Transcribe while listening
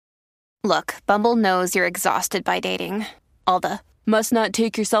Look, Bumble knows you're exhausted by dating. All the must not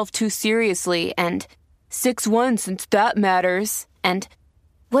take yourself too seriously and 6'1" since that matters. And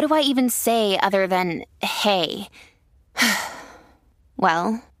what do I even say other than, hey?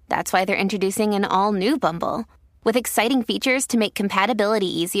 Well, that's why they're introducing an all-new Bumble with exciting features to make compatibility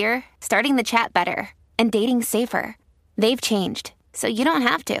easier, starting the chat better, and dating safer. They've changed, so you don't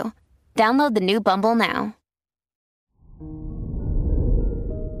have to. Download the new Bumble now.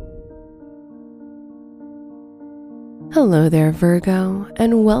 Hello there, Virgo,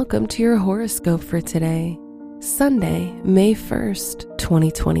 and welcome to your horoscope for today, Sunday, May 1st,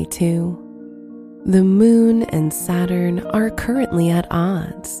 2022. The Moon and Saturn are currently at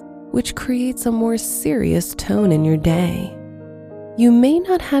odds, which creates a more serious tone in your day. You may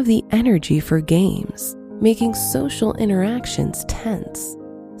not have the energy for games, making social interactions tense,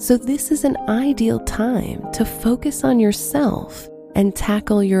 so this is an ideal time to focus on yourself and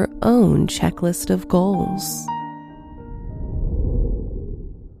tackle your own checklist of goals.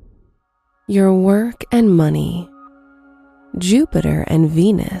 Your work and money. Jupiter and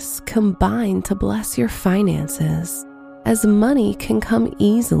Venus combine to bless your finances, as money can come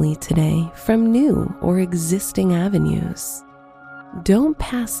easily today from new or existing avenues. Don't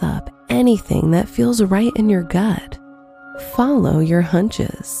pass up anything that feels right in your gut. Follow your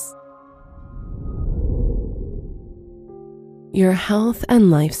hunches. Your health and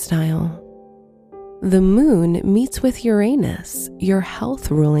lifestyle. The Moon meets with Uranus, your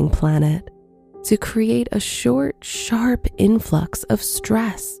health-ruling planet, to create a short, sharp influx of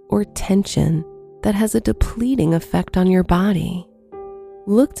stress or tension that has a depleting effect on your body.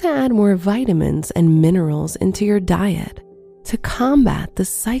 Look to add more vitamins and minerals into your diet to combat the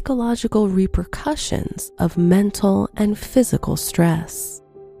psychological repercussions of mental and physical stress.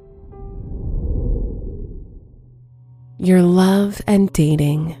 Your love and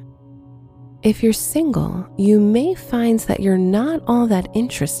dating. If you're single, you may find that you're not all that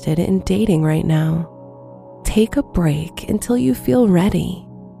interested in dating right now. Take a break until you feel ready.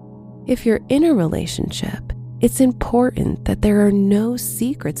 If you're in a relationship, it's important that there are no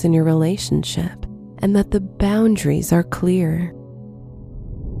secrets in your relationship and that the boundaries are clear.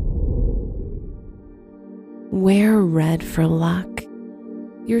 Wear red for luck.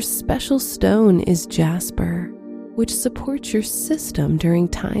 Your special stone is jasper, which supports your system during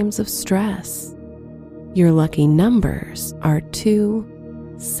times of stress. Your lucky numbers are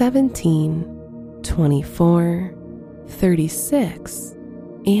 2, 17, 24, 36,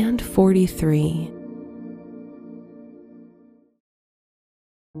 and 43.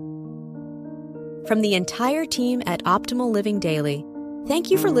 From the entire team at Optimal Living Daily,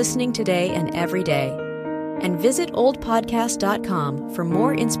 thank you for listening today and every day. And visit oldpodcast.com for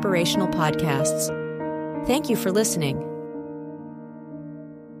more inspirational podcasts. Thank you for listening.